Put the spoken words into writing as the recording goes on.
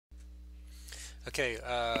Okay,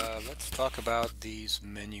 let's talk about these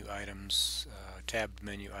menu items, tabbed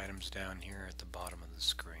menu items down here at the bottom of the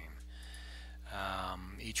screen.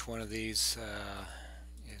 Each one of these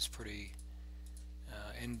is pretty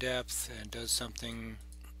in-depth and does something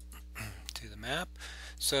to the map,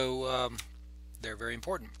 so they're very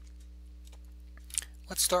important.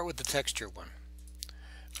 Let's start with the texture one.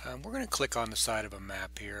 We're going to click on the side of a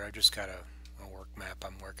map here. I've just got a work map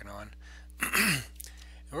I'm working on.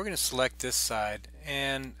 And we're going to select this side,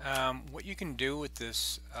 and what you can do with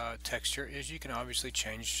this texture is you can obviously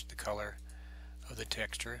change the color of the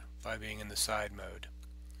texture by being in the side mode.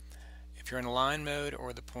 If you're in the line mode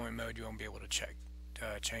or the point mode, you won't be able to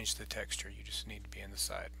change the texture. You just need to be in the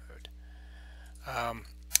side mode.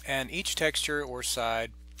 And each texture or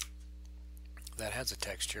side that has a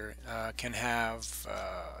texture can have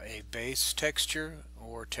a base texture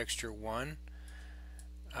or texture 1.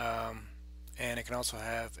 And it can also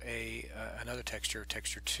have another texture,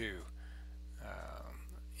 texture 2.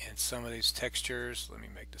 And some of these textures, let me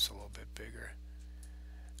make this a little bit bigger,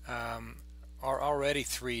 are already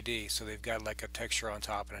 3D, so they've got like a texture on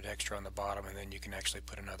top and a texture on the bottom, and then you can actually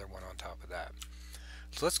put another one on top of that.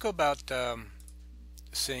 So let's go about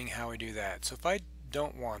seeing how we do that. So if I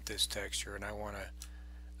don't want this texture and I want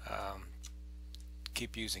to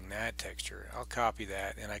keep using that texture, I'll copy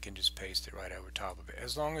that and I can just paste it right over top of it.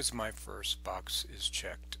 As long as my first box is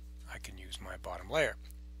checked, I can use my bottom layer.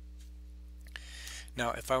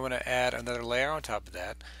 Now if I want to add another layer on top of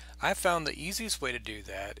that, I found the easiest way to do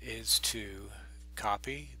that is to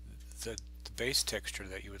copy the base texture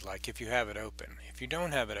that you would like if you have it open. If you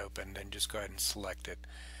don't have it open, then just go ahead and select it,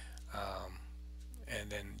 and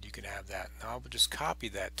then you can have that. Now I'll just copy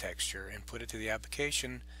that texture and put it to the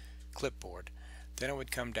application clipboard. Then I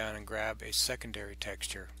would come down and grab a secondary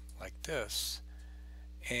texture like this,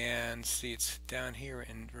 and see it's down here,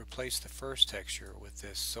 and replace the first texture with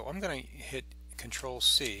this. So I'm going to hit Control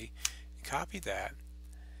C, copy that,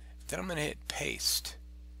 then I'm going to hit paste,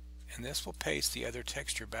 and this will paste the other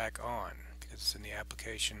texture back on because it's in the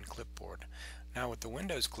application clipboard. Now with the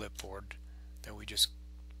Windows clipboard that we just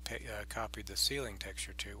copied the ceiling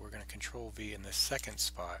texture to, we're going to Control V in the second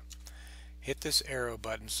spot, hit this arrow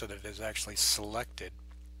button so that it is actually selected,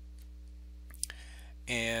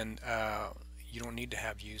 and you don't need to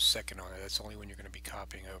have use second on it. That's only when you're going to be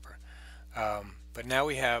copying over. But now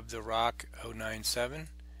we have the rock 097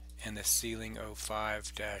 and the ceiling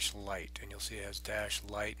 05-light, and you'll see it has dash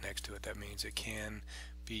light next to it. That means it can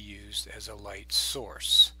be used as a light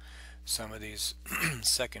source. Some of these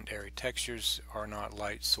secondary textures are not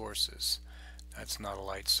light sources. That's not a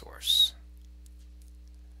light source.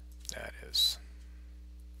 That is.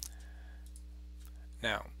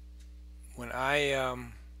 Now when I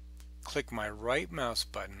click my right mouse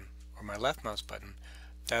button or my left mouse button,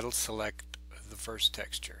 that'll select the first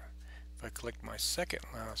texture. If I click my second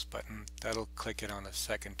mouse button, that'll click it on the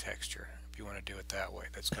second texture. If you want to do it that way,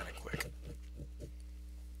 that's kind of quick.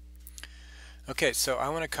 Okay, so I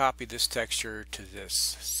want to copy this texture to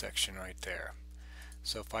this section right there.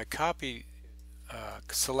 So if I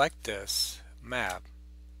select this map,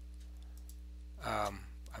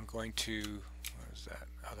 I'm going to, what is that?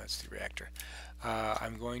 Oh, that's the reactor.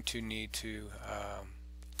 I'm going to need to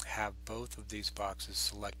have both of these boxes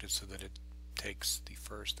selected so that it takes the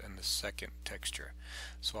first and the second texture.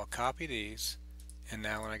 So I'll copy these, and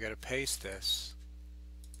now when I go to paste this,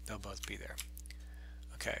 they'll both be there.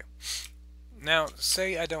 Okay. Now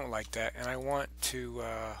say I don't like that and I want to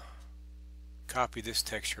copy this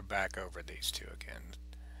texture back over these two again.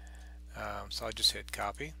 So I'll just hit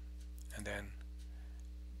copy and then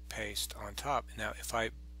paste on top. Now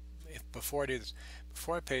before I do this,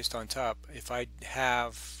 before I paste on top, if I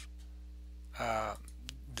have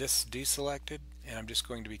this deselected and I'm just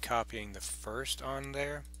going to be copying the first on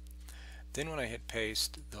there, then when I hit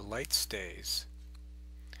paste, the light stays.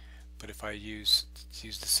 But if I use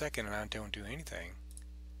the second and I don't do anything,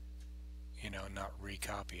 not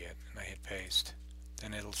recopy it, and I hit paste,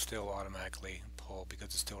 then it'll still automatically pull because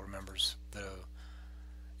it still remembers the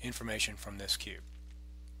information from this cube.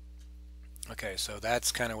 Okay, so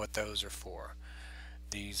that's kind of what those are for.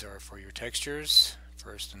 These are for your textures,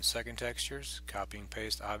 first and second textures, copy and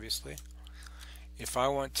paste obviously. If I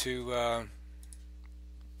want to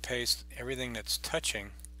paste everything that's touching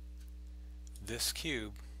this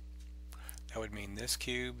cube, that would mean this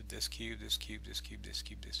cube, this cube, this cube, this cube, this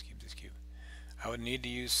cube, this cube, this cube. I would need to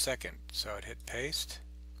use second, so I'd hit paste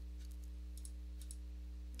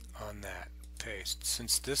on that. Paste.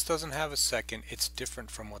 Since this doesn't have a second, it's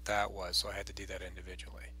different from what that was, so I had to do that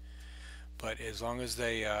individually. But as long as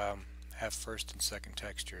they have first and second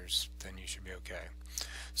textures, then you should be okay.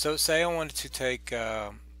 So say I wanted to take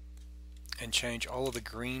and change all of the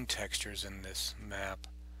green textures in this map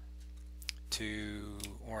to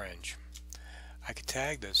orange. I could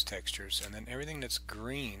tag those textures, and then everything that's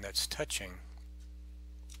green, that's touching,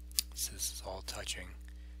 this is all touching,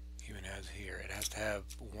 even as here, it has to have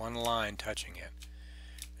one line touching it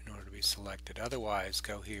in order to be selected. Otherwise,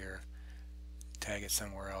 go here, tag it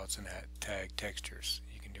somewhere else, and tag textures.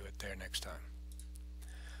 You can do it there next time.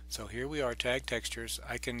 So here we are, tag textures.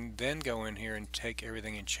 I can then go in here and take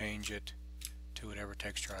everything and change it to whatever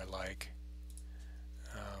texture I like.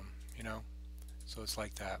 You know, so it's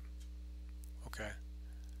like that. Okay,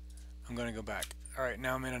 I'm going to go back. Alright,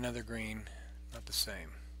 now I'm in another green, not the same.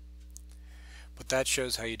 But that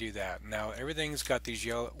shows how you do that. Now everything's got these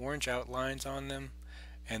yellow, orange outlines on them,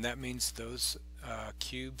 and that means those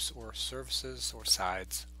cubes or surfaces or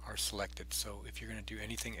sides are selected. So if you're going to do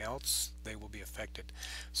anything else, they will be affected.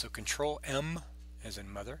 So Control M, as in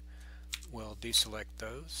mother, will deselect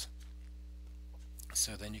those.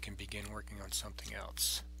 So then you can begin working on something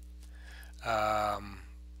else.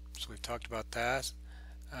 So we've talked about that.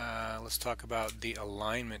 Let's talk about the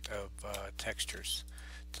alignment of textures.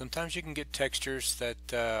 Sometimes you can get textures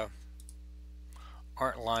that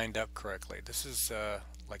aren't lined up correctly. This is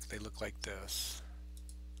like they look like this.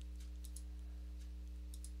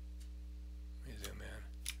 Let me zoom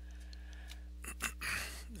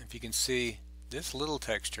in. If you can see, this little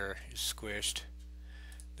texture is squished.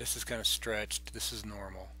 This is kind of stretched. This is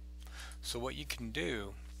normal. So what you can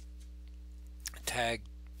do, tag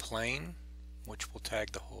plane, which will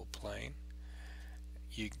tag the whole plane.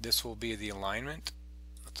 This will be the alignment.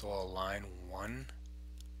 So I'll align one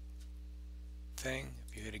thing.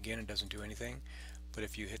 If you hit again, it doesn't do anything. But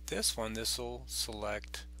if you hit this one, this will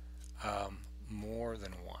select more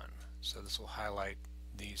than one. So this will highlight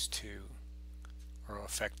these two, or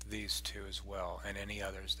affect these two as well, and any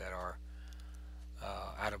others that are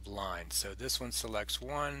out of line. So this one selects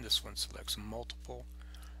one, this one selects multiple,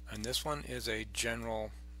 and this one is a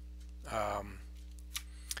general,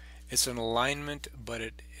 it's an alignment, but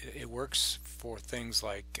it works for things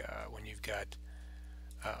like when you've got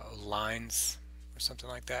lines or something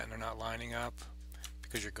like that and they're not lining up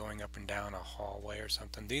because you're going up and down a hallway or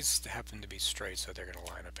something. These happen to be straight, so they're going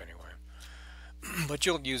to line up anyway. But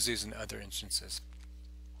you'll use these in other instances.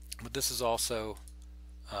 But this is also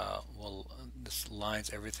this lines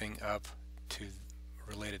everything up to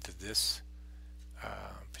related to this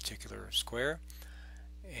particular square.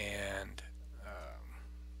 And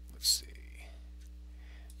let's see,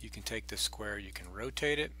 you can take this square, you can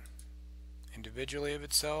rotate it individually of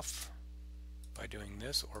itself by doing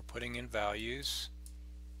this, or putting in values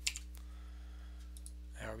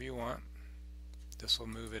however you want. This will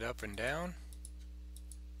move it up and down,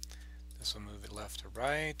 this will move it left to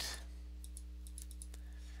right,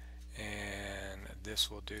 and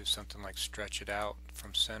this will do something like stretch it out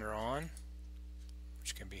from center on,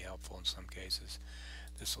 which can be helpful in some cases.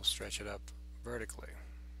 This will stretch it up vertically.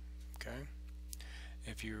 Okay,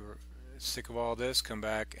 if you're sick of all this, come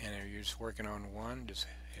back, and if you're just working on one, just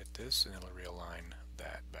hit this and it'll realign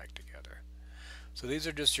that back together. So these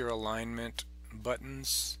are just your alignment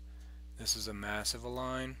buttons. This is a massive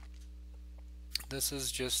align. This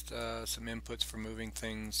is just some inputs for moving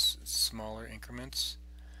things smaller increments.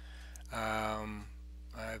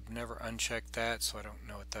 I've never unchecked that, so I don't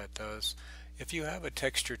know what that does. If you have a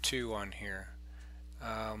texture 2 on here,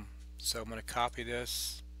 so I'm going to copy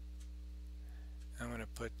this. I'm going to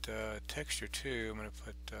put texture 2, I'm going to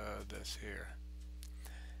put this here.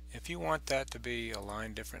 If you want that to be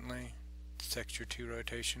aligned differently, texture 2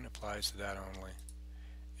 rotation applies to that only.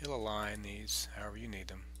 It'll align these however you need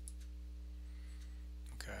them.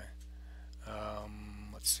 Okay,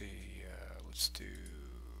 let's see, let's do,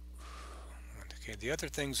 okay, the other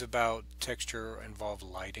things about texture involve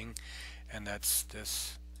lighting, and that's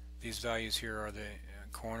this. These values here are the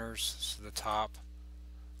corners, so the top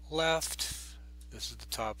left, this is the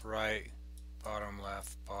top right, bottom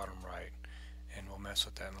left, bottom right, and we'll mess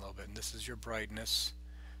with that in a little bit. And this is your brightness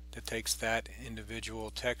that takes that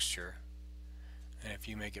individual texture, and if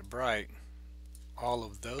you make it bright, all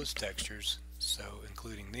of those textures, so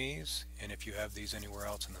including these, and if you have these anywhere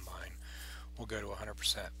else in the mine, will go to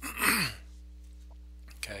 100%.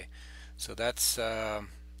 Okay, so that's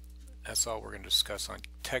all we're going to discuss on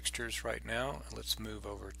textures right now. Let's move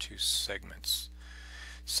over to segments.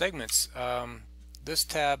 Segments, this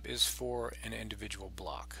tab is for an individual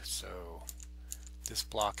block. So this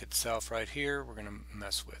block itself right here we're going to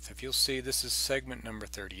mess with. If you'll see, this is segment number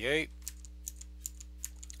 38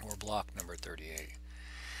 or block number 38.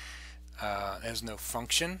 It has no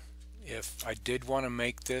function, if I did want to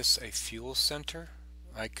make this a fuel center,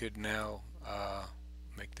 I could now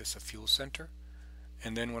make this a fuel center,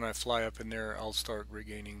 and then when I fly up in there I'll start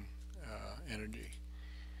regaining energy.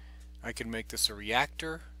 I could make this a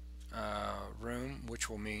reactor room, which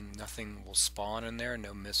will mean nothing will spawn in there,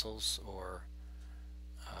 no missiles or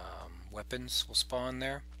weapons will spawn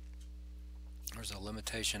there. There's a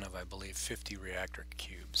limitation of, I believe, 50 reactor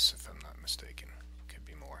cubes, if I'm not mistaken. Could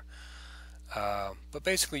be more. But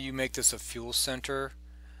basically you make this a fuel center,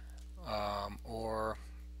 or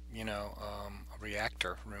a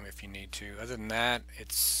reactor room if you need to. Other than that,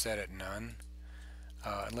 it's set at none,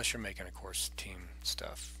 unless you're making, of course, team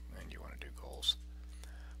stuff and you want to do goals.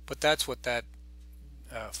 But that's what that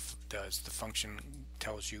does. The function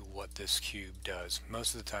tells you what this cube does.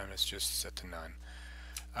 Most of the time it's just set to none.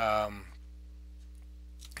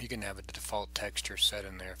 You can have a default texture set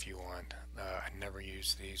in there if you want. I never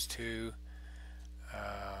use these two.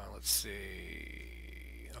 Let's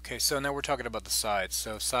see. Okay, so now we're talking about the sides.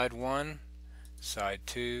 So side 1, side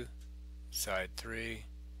 2, side 3,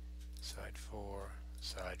 side 4,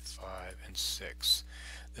 side 5, and 6.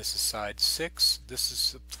 This is side 6. This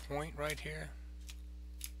is the point right here.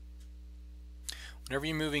 Whenever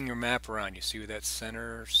you're moving your map around, you see where that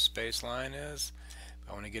center space line is? If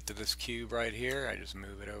I want to get to this cube right here, I just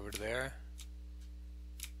move it over to there.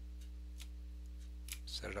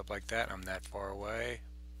 Set it up like that. I'm that far away.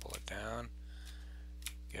 Pull it down.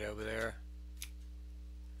 Get over there.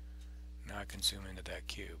 Now I can zoom into that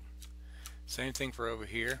cube. Same thing for over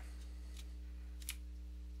here.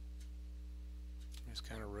 Just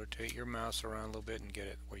kind of rotate your mouse around a little bit and get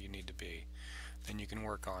it where you need to be. Then you can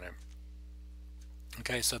work on it.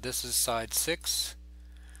 Okay, so this is side 6.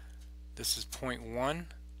 This is point 1,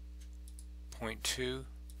 point 2,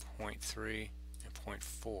 point 3, and point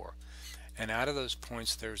 4. And out of those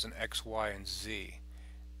points there's an X, Y, and Z.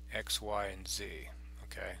 X, Y, and Z.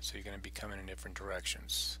 Okay, so you're going to be coming in different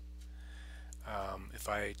directions. If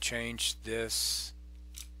I change this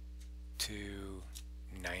to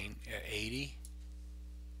 80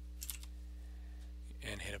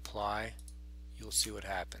 and hit apply, you'll see what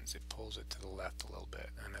happens. It pulls it to the left a little bit,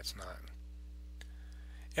 and that's not.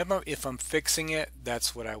 If I'm fixing it,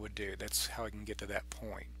 that's what I would do. That's how I can get to that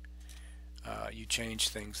point. You change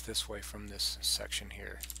things this way from this section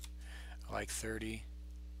here. I like 30.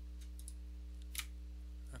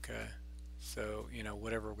 Okay, so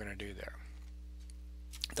whatever we're going to do there.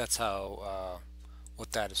 That's how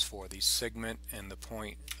what that is for. These segment and the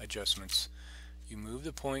point adjustments. You move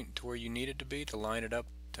the point to where you need it to be to line it up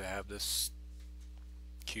to have this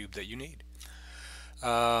cube that you need.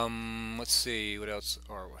 Let's see what else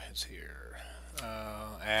is here.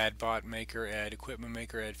 Add bot maker, add equipment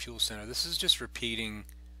maker, add fuel center. This is just repeating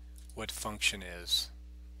what function is.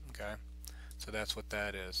 Okay, so that's what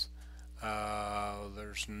that is.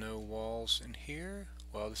 There's no walls in here.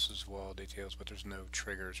 Well, this is wall details, but there's no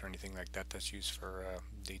triggers or anything like that. That's used for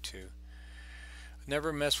D2.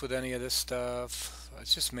 Never mess with any of this stuff.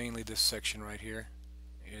 It's just mainly this section right here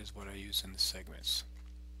is what I use in the segments.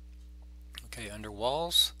 Okay, under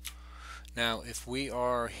walls. Now if we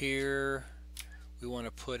are here, we want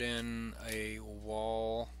to put in a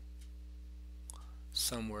wall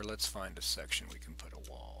somewhere. Let's find a section we can put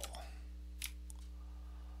a wall.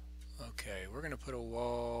 Okay, we're going to put a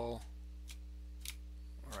wall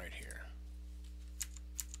right here.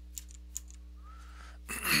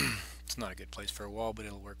 It's not a good place for a wall, but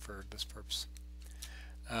it'll work for this purpose.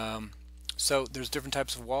 So there's different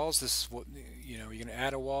types of walls. This is what you're going to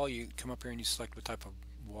add a wall. You come up here and you select what type of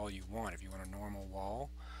wall you want. If you want a normal wall,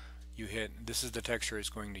 you hit. This is the texture it's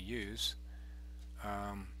going to use.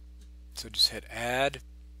 So just hit add,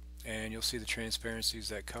 and you'll see the transparency is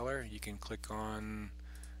that color. You can click on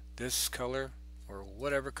this color or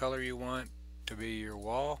whatever color you want to be your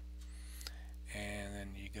wall, and then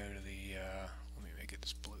you go to the let me make it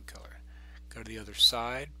this blue color. Go to the other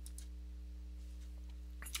side,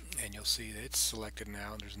 and you'll see that it's selected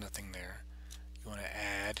now and there's nothing there. You want to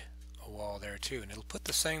add a wall there too, and it'll put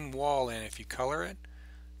the same wall in. If you color it,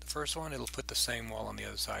 the first one, it'll put the same wall on the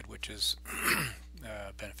other side, which is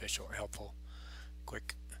beneficial, helpful,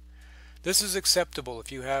 quick. This is acceptable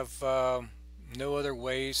if you have no other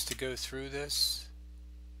ways to go through this,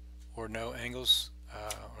 or no angles,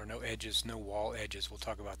 or no edges, no wall edges. We'll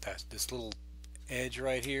talk about that. This little edge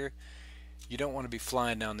right here, you don't want to be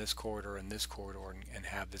flying down this corridor and this corridor and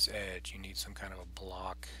have this edge. You need some kind of a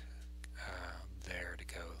block there to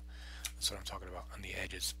go. That's what I'm talking about on the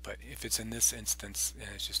edges. But if it's in this instance and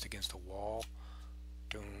it's just against a wall,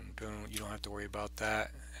 you don't have to worry about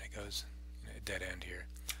that. And it goes dead end here.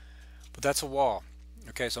 But that's a wall.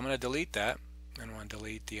 Okay, so I'm going to delete that. and I want to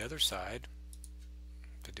delete the other side.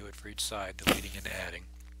 To do it for each side, deleting and adding.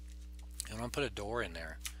 And I want to put a door in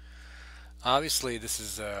there. Obviously this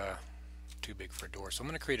is too big for a door, so I'm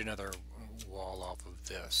going to create another wall off of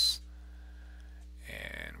this.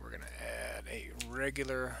 And we're going to add a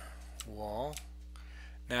regular wall.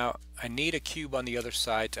 Now I need a cube on the other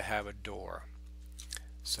side to have a door.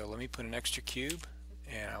 So let me put an extra cube,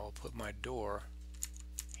 and I will put my door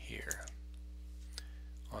here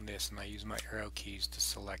on this, and I use my arrow keys to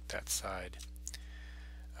select that side.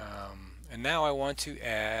 And now I want to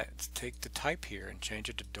take the type here and change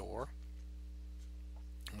it to door.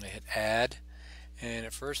 I'm going to hit add, and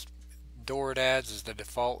at first door it adds is the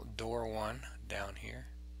default door 1 down here.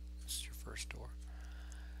 This is your first door.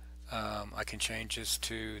 I can change this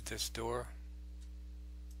to this door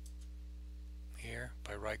here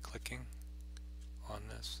by right clicking on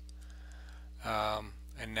this.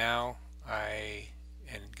 And now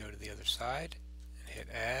go to the other side and hit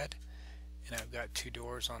add, and I've got 2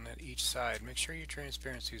 doors on each side. Make sure your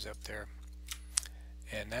transparency is up there.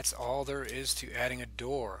 And that's all there is to adding a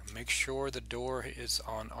door. Make sure the door is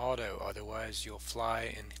on auto, otherwise you'll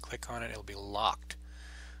fly and click on it, it'll be locked.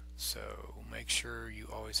 So make sure you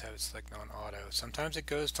always have it selected on auto. Sometimes it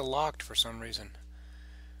goes to locked for some reason,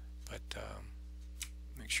 but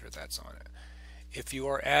make sure that's on it. If you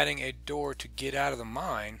are adding a door to get out of the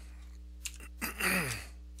mine,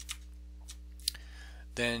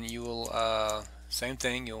 then you will, same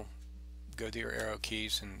thing, you'll go to your arrow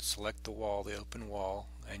keys and select the wall, the open wall,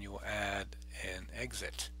 and you will add an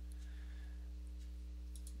exit.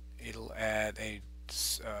 It'll add a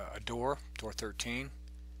door 13,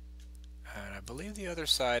 and I believe the other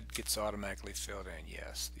side gets automatically filled in.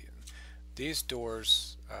 Yes, these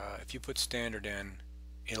doors, if you put standard in,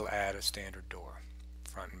 it'll add a standard door,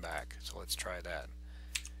 front and back. So let's try that.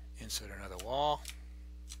 Insert another wall,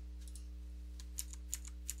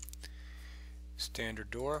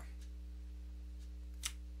 standard door,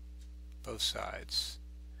 both sides.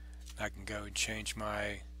 I can go and change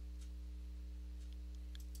my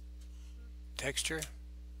texture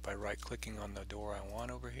by right clicking on the door I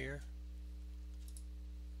want over here,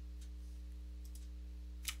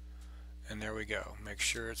 and there we go. Make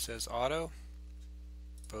sure it says auto,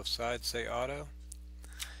 both sides say auto,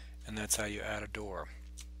 and that's how you add a door.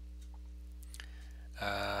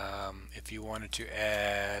 If you wanted to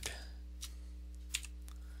add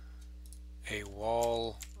a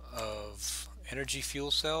wall of energy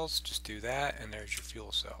fuel cells, just do that, and there's your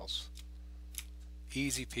fuel cells.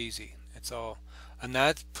 Easy peasy. It's all, and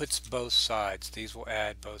that puts both sides. These will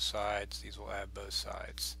add both sides, these will add both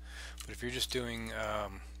sides. But if you're just doing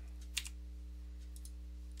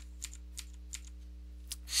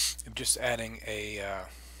if just adding a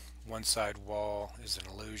one side wall is an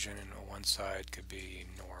illusion, and one side could be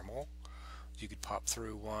normal. You could pop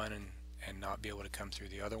through one and not be able to come through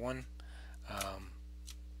the other one.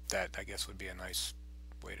 That, I guess, would be a nice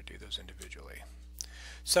way to do those individually.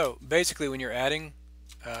 So basically, when you're adding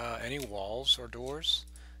any walls or doors,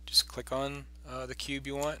 just click on the cube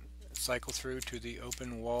you want, cycle through to the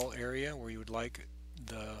open wall area where you would like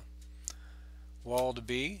the wall to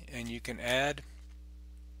be, and you can add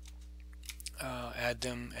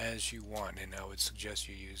them as you want. And I would suggest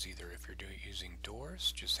you use either, if you're using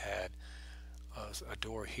doors, just add a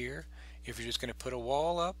door here. If you're just going to put a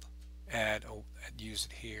wall up, use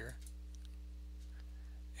it here,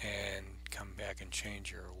 and come back and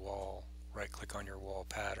change your wall. Right click on your wall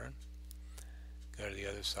pattern, go to the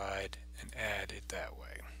other side and add it that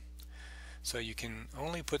way. So you can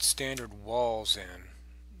only put standard walls in,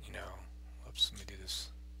 oops, let me do this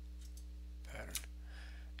pattern.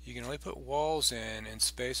 You can only put walls in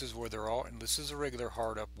spaces where they're all, and this is a regular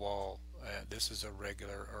hard up wall, this is a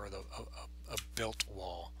regular, or a built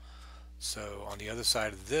wall. So on the other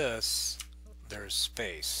side of this, there's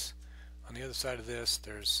space. On the other side of this,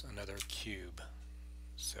 there's another cube.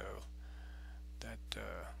 So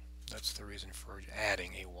that's the reason for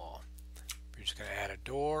adding a wall. If you're just going to add a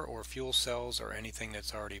door or fuel cells or anything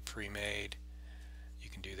that's already pre-made, you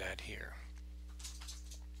can do that here.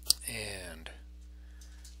 And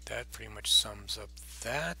that pretty much sums up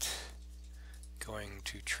that. Going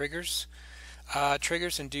to triggers.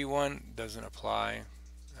 Triggers in D1 doesn't apply.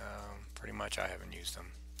 Pretty much I haven't used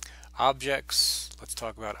them. Objects, let's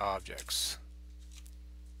talk about objects.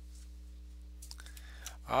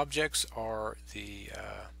 Objects are the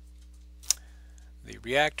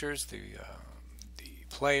reactors, the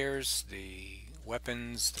players, the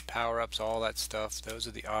weapons, the power-ups, all that stuff. Those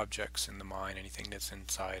are the objects in the mine. Anything that's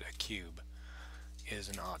inside a cube is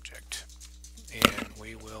an object. And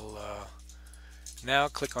we will now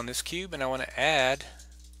click on this cube, and I want to add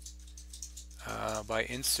by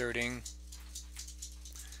inserting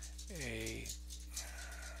a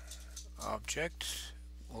object.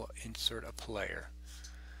 We'll insert a player,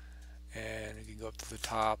 and you can go up to the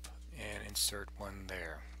top and insert one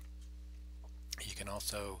there. You can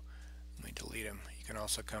also, let me delete him, you can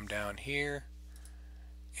also come down here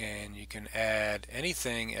and you can add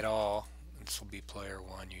anything at all. This will be player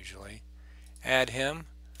 1 usually. Add him,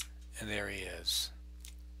 and there he is.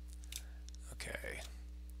 Okay,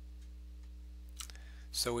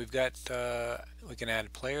 so we've got we can add a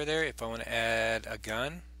player there. If I want to add a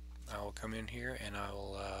gun, I will come in here and I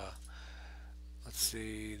will let's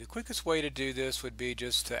see, the quickest way to do this would be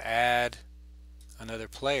just to add another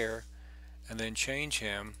player and then change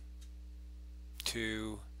him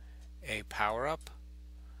to a power-up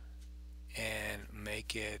and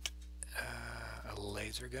make it a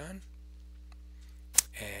laser gun.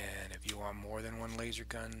 And if you want more than one laser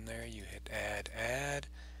gun there, you hit add.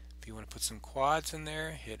 If you want to put some quads in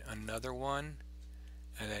there, hit another one,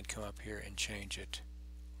 and then come up here and change it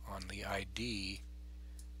on the ID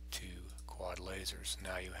to quad lasers.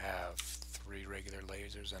 Now you have 3 regular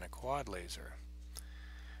lasers and a quad laser.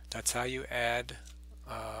 That's how you add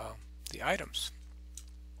the items.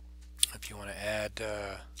 If you want to add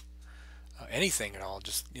anything at all,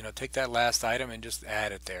 just take that last item and just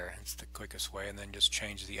add it there. It's the quickest way, and then just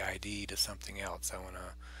change the ID to something else. I want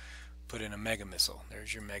to put in a mega missile.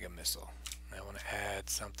 There's your mega missile. I want to add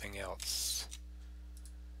something else.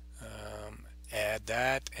 Add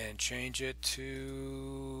that and change it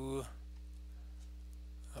to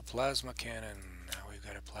a plasma cannon. Now we've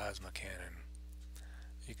got a plasma cannon.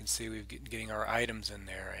 You can see we're getting our items in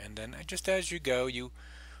there, and then just as you go, you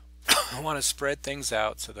want to spread things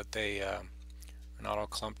out so that they are not all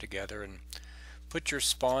clumped together, and put your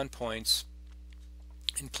spawn points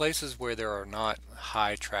in places where there are not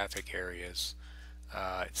high traffic areas.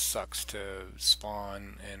 It sucks to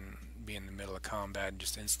spawn and be in the middle of combat and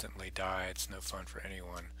just instantly die. It's no fun for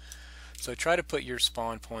anyone. So try to put your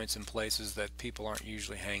spawn points in places that people aren't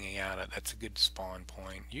usually hanging out at. That's a good spawn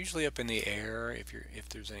point. Usually up in the air if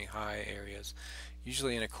there's any high areas.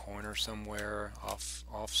 Usually in a corner somewhere,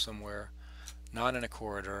 off somewhere, not in a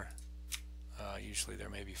corridor. Usually there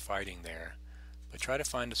may be fighting there. But try to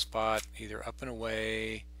find a spot either up and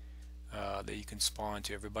away that you can spawn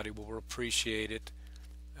to. Everybody will appreciate it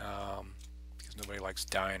because nobody likes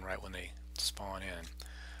dying right when they spawn in.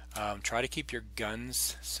 Try to keep your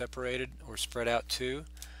guns separated or spread out too.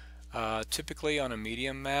 Typically on a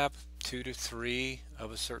medium map, 2 to 3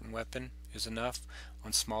 of a certain weapon is enough.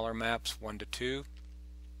 On smaller maps, 1 to 2.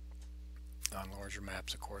 On larger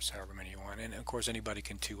maps, of course, however many you want. And of course anybody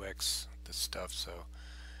can 2x this stuff, so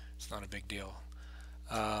it's not a big deal.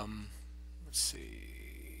 Let's see,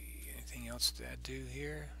 anything else to do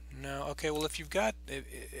here? No. Okay, well, if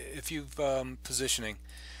you've positioning,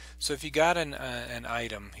 so if you got an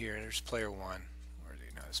item here, there's player 1, or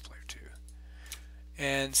no, it's player 2,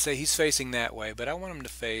 and say he's facing that way, but I want him to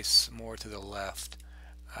face more to the left.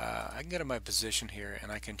 I can go to my position here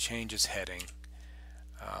and I can change his heading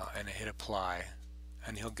and hit apply,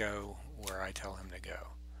 and he'll go where I tell him to go.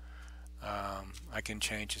 I can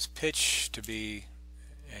change his pitch to be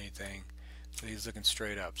anything, so he's looking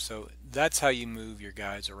straight up. So that's how you move your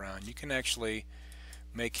guys around. You can actually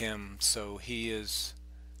make him so he is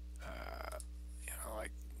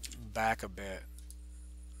like back a bit.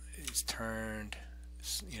 He's turned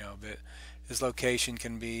a bit. His location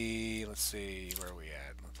can be, let's see, where are we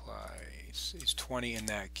at? Apply. He's 20 in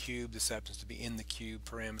that cube. This happens to be in the cube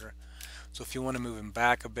parameter. So if you want to move him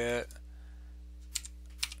back a bit,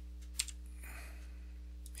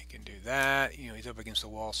 can do that. He's up against the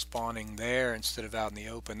wall spawning there instead of out in the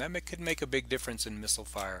open. That could make a big difference in missile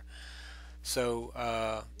fire. So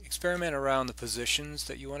experiment around the positions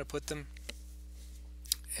that you want to put them,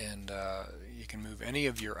 and you can move any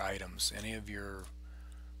of your items, any of your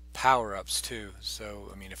power-ups too.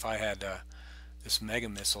 So I mean, if I had this mega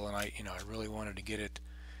missile and I really wanted to get it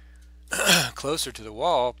closer to the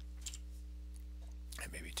wall,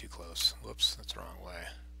 it may be too close. Whoops, that's the wrong way.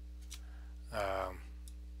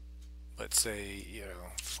 Let's say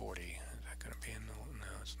 40. Is that going to be in the? No,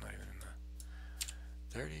 it's not even in the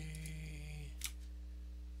 30.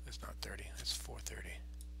 It's not 30. It's 430.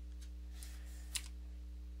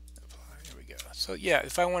 Apply. Here we go. So yeah,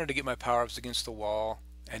 if I wanted to get my power-ups against the wall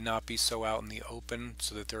and not be so out in the open,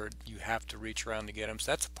 so that you have to reach around to get them.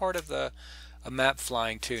 So that's a part of a map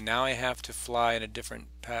flying too. Now I have to fly in a different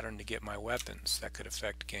pattern to get my weapons. That could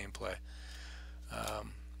affect gameplay.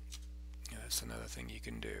 That's another thing you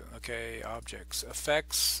can do. Okay, objects,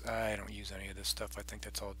 effects. I don't use any of this stuff. I think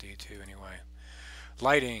that's all D2 anyway.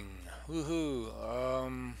 Lighting.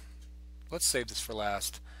 Woohoo. let's save this for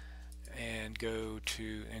last and go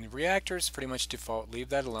to, and reactors pretty much default, leave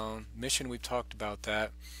that alone. Mission, we've talked about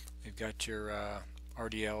that. We've got your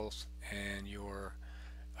RDLs and your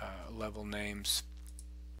level names.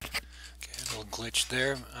 Okay, a little glitch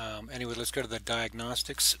there. Anyway, let's go to the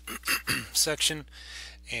diagnostics section,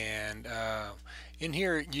 and in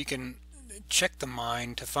here you can check the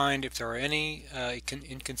mine to find if there are any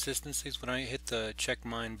inconsistencies. When I hit the check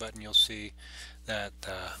mine button, you'll see that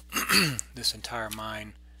this entire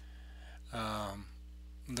mine,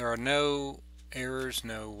 there are no errors,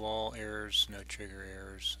 no wall errors, no trigger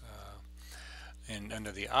errors. And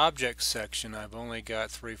under the objects section, I've only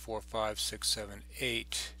got 3, 4, 5, 6, 7,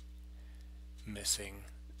 8 missing.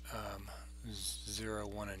 0,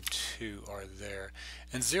 1, and 2 are there.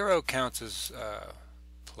 And 0 counts as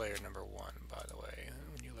player number 1, by the way.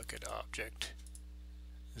 When you look at object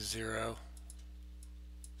 0,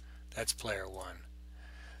 that's player 1.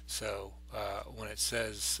 So when it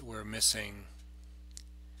says we're missing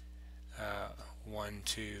 1,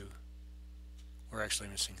 2, we're actually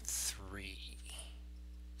missing 3.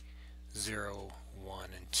 0, 1,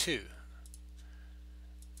 and 2.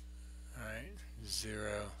 Alright,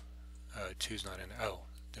 0, 2's not in there. Oh,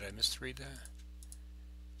 did I misread that?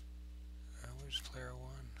 Where's player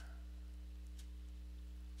 1?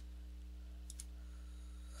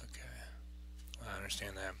 Okay, I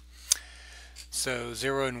understand that. So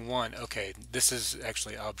 0 and 1, okay, this is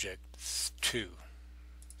actually object 2,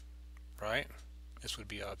 right? This would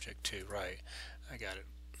be object 2, right? I got it.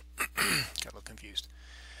 Got a little confused.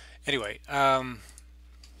 Anyway,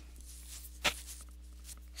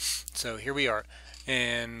 so here we are,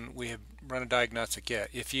 and we have run a diagnostic yet.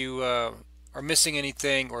 If you are missing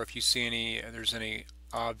anything, or if you see there's any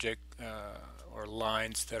object or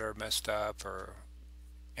lines that are messed up, or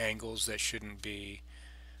angles that shouldn't be,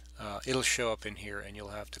 it'll show up in here, and you'll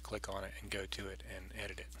have to click on it and go to it and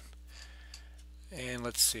edit it. And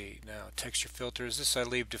let's see, now texture filters, this I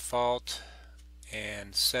leave default,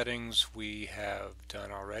 and settings we have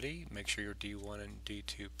done already. Make sure your D1 and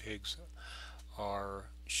D2 pigs are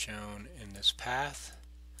shown in this path,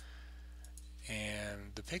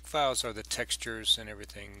 and the pig files are the textures and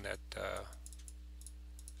everything that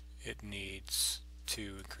it needs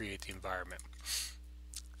to create the environment,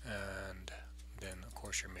 and then of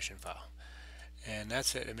course your mission file. And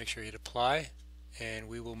that's it. And make sure you hit apply, and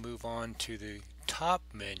we will move on to the top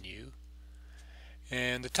menu.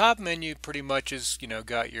 And the top menu pretty much is,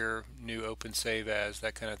 got your new open save as,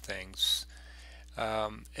 that kind of things.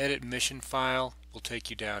 Edit mission file will take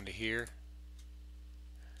you down to here.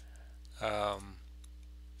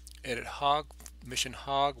 Edit hog, mission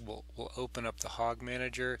hog will open up the hog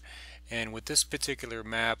manager. And with this particular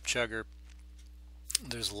map, Chugger,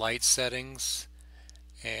 there's light settings,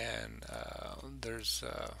 and there's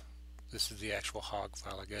this is the actual hog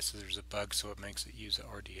file. I guess there's a bug, so it makes it use the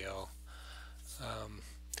RDL.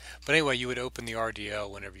 But anyway, you would open the RDL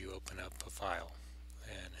whenever you open up a file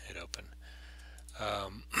and hit open.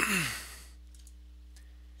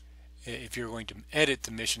 If you're going to edit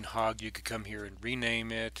the mission hog, you could come here and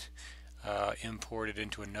rename it, import it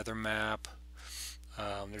into another map.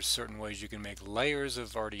 There's certain ways you can make layers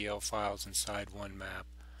of RDL files inside one map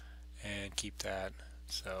and keep that.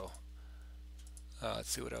 So let's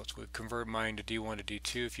see what else. We'd convert mine to D1 to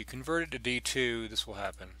D2. If you convert it to D2, this will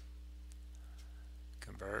happen.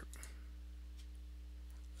 Convert,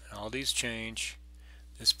 and all these change.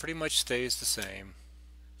 This pretty much stays the same,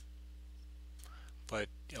 but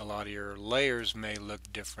a lot of your layers may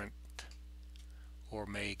look different or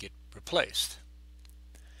may get replaced,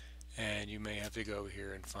 and you may have to go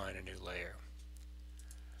here and find a new layer.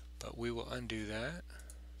 But we will undo that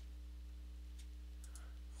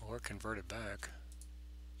or convert it back.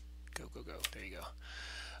 Go, there you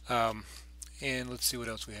go. And let's see what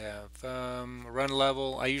else we have. Run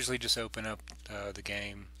level, I usually just open up the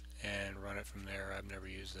game and run it from there. I've never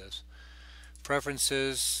used this.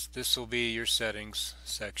 Preferences, this will be your settings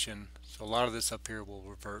section. So a lot of this up here will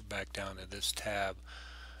revert back down to this tab.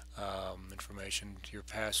 Information to your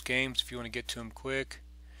past games if you want to get to them quick,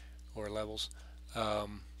 or levels.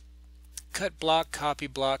 Cut block, copy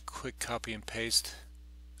block, quick copy and paste.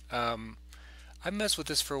 I messed with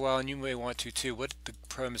this for a while, and you may want to too. What the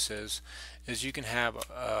premise is you can have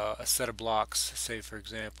a set of blocks, say for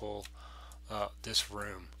example this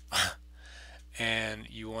room, and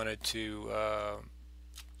you wanted to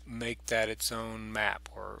make that its own map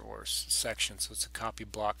or section, so it's a copy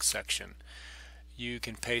block section. You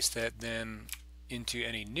can paste that then into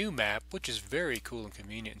any new map, which is very cool and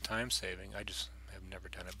convenient and time saving. I just have never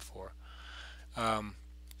done it before.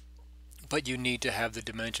 but you need to have the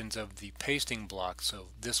dimensions of the pasting block, so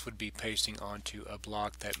this would be pasting onto a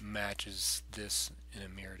block that matches this in a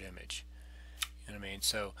mirrored image. You know what I mean?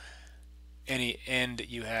 So any end that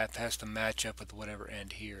you have has to match up with whatever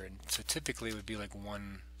end here, and so typically it would be like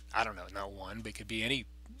one, I don't know, not one, but it could be any,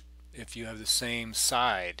 if you have the same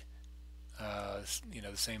side, you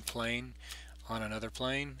know, the same plane on another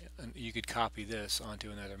plane, you could copy this onto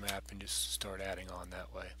another map and just start adding on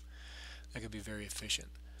that way. That could be very efficient.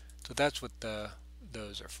 So that's what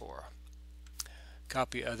those are for.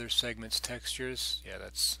 Copy other segments textures. Yeah,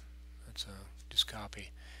 that's just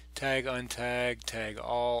copy. Tag, untag, tag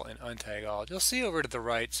all, and untag all. You'll see over to the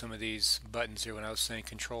right some of these buttons here. When I was saying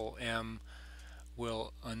Control M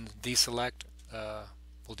will deselect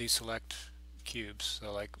cubes.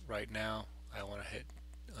 So like right now, I want to hit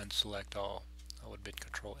unselect all. That would have been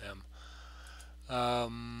Control M.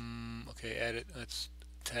 Okay, edit. That's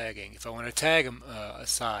tagging. If I want to tag a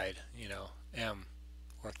side, you know, M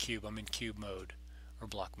or cube, I'm in cube mode or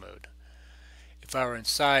block mode. If I were in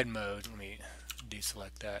side mode, let me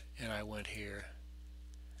deselect that, and I went here,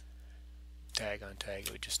 tag untag,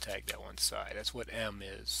 it would just tag that one side. That's what M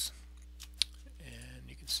is, and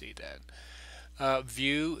you can see that.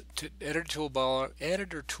 View to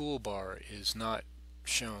editor toolbar is not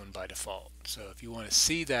shown by default, so if you want to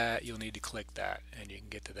see that, you'll need to click that and you can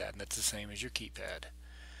get to that, and that's the same as your keypad.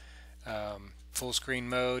 Full screen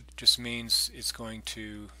mode just means it's going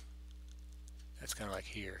to, that's kind of like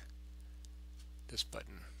here, this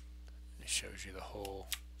button. It shows you the whole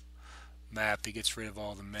map. It gets rid of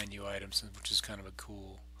all the menu items, which is kind of a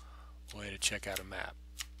cool way to check out a map.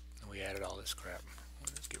 And we added all this crap.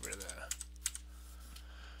 Let's get rid of that.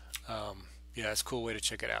 Yeah, it's a cool way to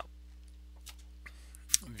check it out.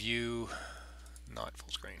 View, not full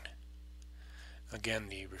screen. Again,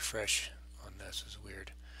 the refresh on this is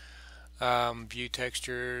weird. View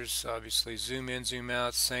textures, obviously zoom in, zoom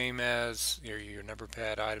out, same as your number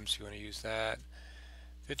pad items. You want to use that.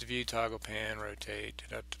 Fit to view, toggle pan, rotate,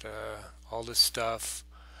 all this stuff.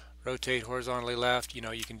 Rotate horizontally left, you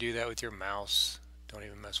know, you can do that with your mouse. Don't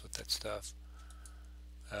even mess with that stuff.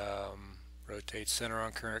 Rotate center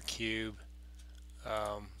on current cube.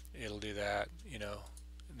 It'll do that, you know.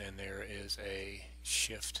 And then there is a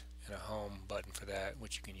shift and a home button for that,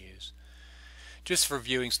 which you can use just for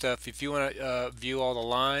viewing stuff. If you want to view all the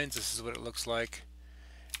lines, this is what it looks like.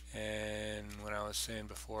 And when I was saying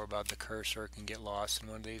before about the cursor can get lost in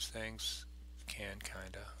one of these things, can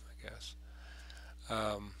kinda, I guess.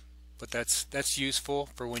 But that's useful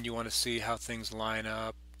for when you want to see how things line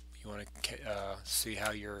up. You want to see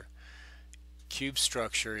how your cube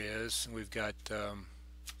structure is. And we've got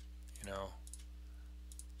you know,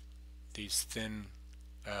 these thin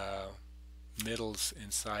middles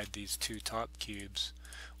inside these two top cubes,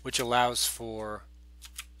 which allows for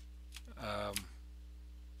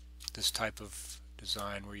this type of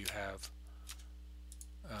design where you have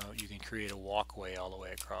you can create a walkway all the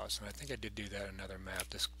way across, and I think I did do that in another map.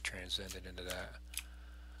 This transcended into that.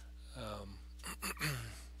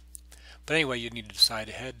 But anyway, you need to decide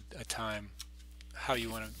ahead of time how you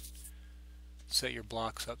want to set your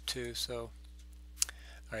blocks up to. So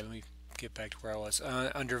alright, let me get back to where I was.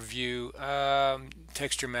 Under view,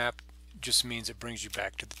 texture map just means it brings you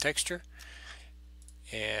back to the texture,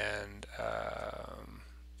 and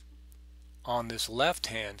on this left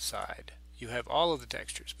hand side you have all of the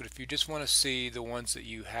textures, but if you just want to see the ones that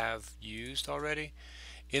you have used already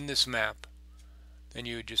in this map, then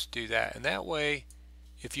you would just do that. And that way,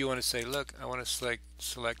 if you want to say, look, I want to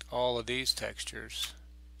select all of these textures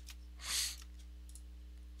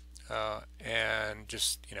and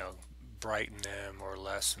just, you know, brighten them or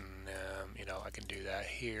lessen them, you know, I can do that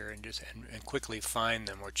here and just and quickly find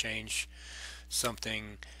them, or change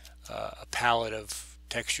something, a palette of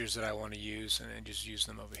textures that I want to use, and just use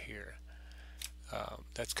them over here.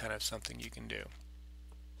 That's kind of something you can do.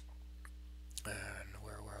 And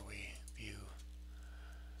where were we? View.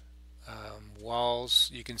 Walls,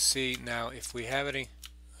 you can see now if we have any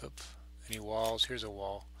walls. Here's a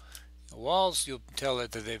wall. The walls, you'll tell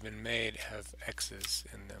that they've been made, have X's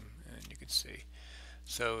in them, and you can see.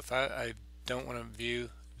 So if I don't want to view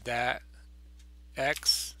that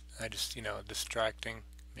X, I just, you know, distracting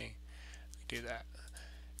me, I do that.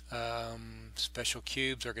 Special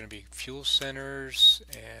cubes are going to be fuel centers,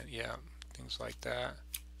 and yeah, things like that.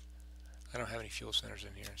 I don't have any fuel centers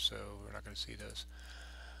in here, so we're not going to see those.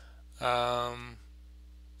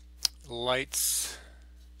 Lights.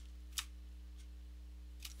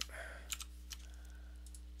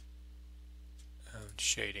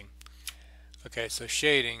 Shading. Okay, so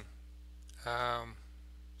shading.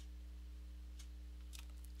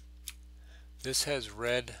 This has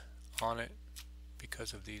red on it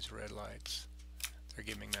because of these red lights. They're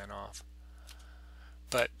giving that off.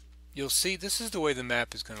 But you'll see this is the way the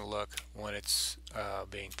map is going to look when it's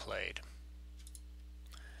being played.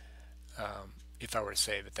 If I were to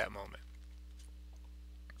save at that moment.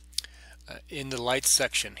 In the lights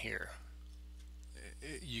section here,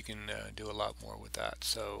 you can do a lot more with that.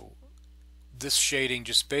 So this shading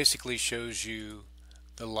just basically shows you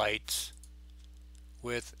the lights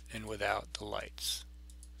with and without the lights.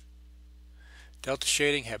 Delta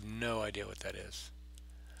shading, have no idea what that is.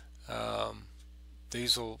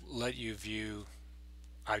 These will let you view.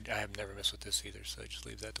 I have never messed with this either, so just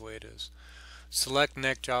leave that the way it is. Select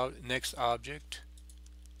next object.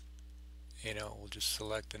 We'll just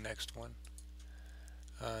select the next one.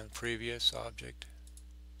 Previous object.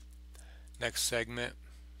 Next segment.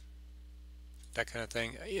 That kind of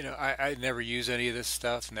thing. I never use any of this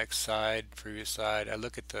stuff. Next side, previous side. I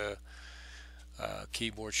look at the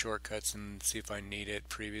keyboard shortcuts and see if I need it.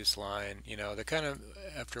 Previous line. They're kind of,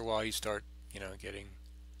 after a while you start, getting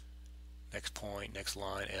next point, next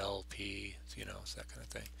line, L, P, it's that kind of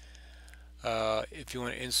thing. If you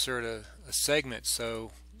want to insert a segment,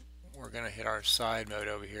 so we're going to hit our side mode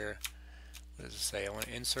over here. What does it say? I want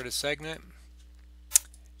to insert a segment.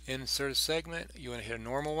 Insert a segment. You want to hit a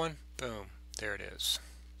normal one. Boom. There it is.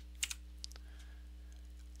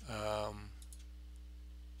 You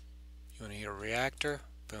want to hit a reactor.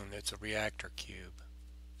 Boom. It's a reactor cube.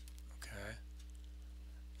 Okay.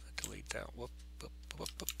 Delete that. Whoop, whoop, whoop,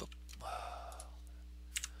 whoop, whoop.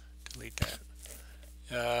 Delete that.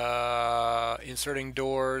 Inserting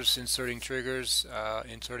doors, inserting triggers,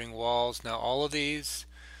 inserting walls. Now all of these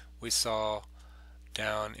we saw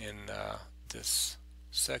down in this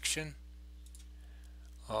section.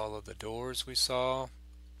 All of the doors we saw,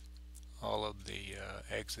 all of the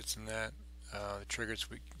exits in that. The triggers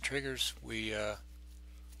we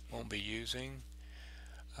won't be using.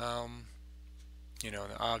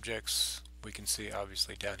 The objects we can see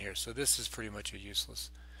obviously down here. So this is pretty much a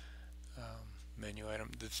useless menu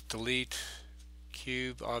item. This delete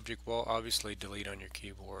cube object wall. Obviously delete on your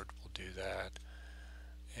keyboard will do that,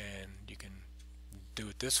 and you can do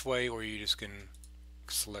it this way, or you just can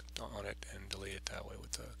select on it and delete it that way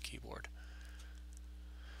with the keyboard.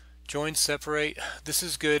 Join, separate. This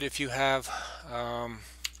is good if you have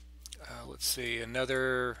let's see,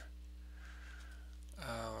 another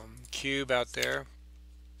cube out there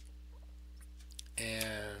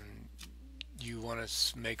and you want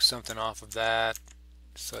to make something off of that.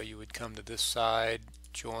 So you would come to this side,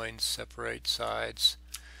 join, separate sides.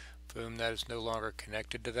 Boom, that is no longer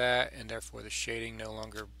connected to that, and therefore the shading no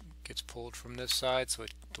longer gets pulled from this side, so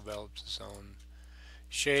it develops its own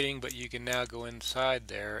shading. But you can now go inside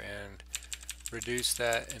there and reduce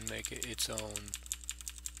that and make it its own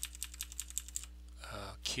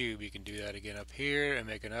cube. You can do that again up here and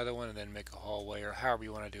make another one, and then make a hallway, or however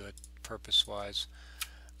you want to do it purpose wise.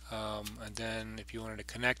 And then if you wanted to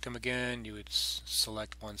connect them again, you would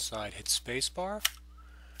select one side, hit spacebar,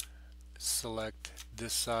 select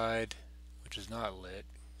this side which is not lit,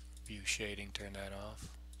 view shading, turn that off.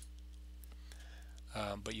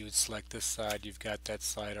 But you would select this side, you've got that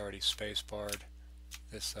side already spacebarred,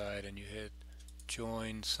 this side, and you hit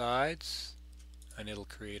join sides and it'll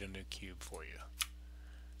create a new cube for you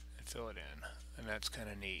and fill it in, and that's kind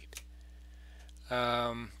of neat.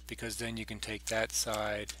 Because then you can take that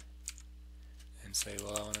side and say,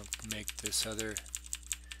 well, I want to make this other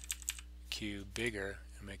cube bigger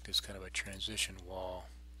and make this kind of a transition wall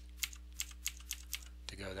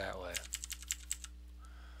to go that way.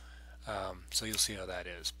 So you'll see how that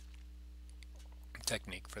is.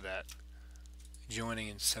 Technique for that. Joining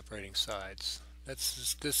and separating sides.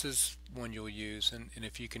 This is one you'll use, and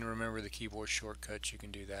if you can remember the keyboard shortcuts, you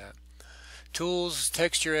can do that. Tools,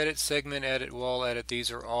 texture edit, segment edit, wall edit,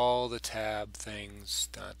 these are all the tab things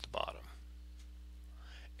down at the bottom.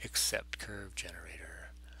 Except curve generator.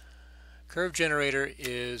 Curve generator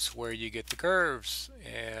is where you get the curves,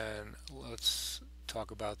 and let's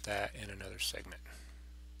talk about that in another segment.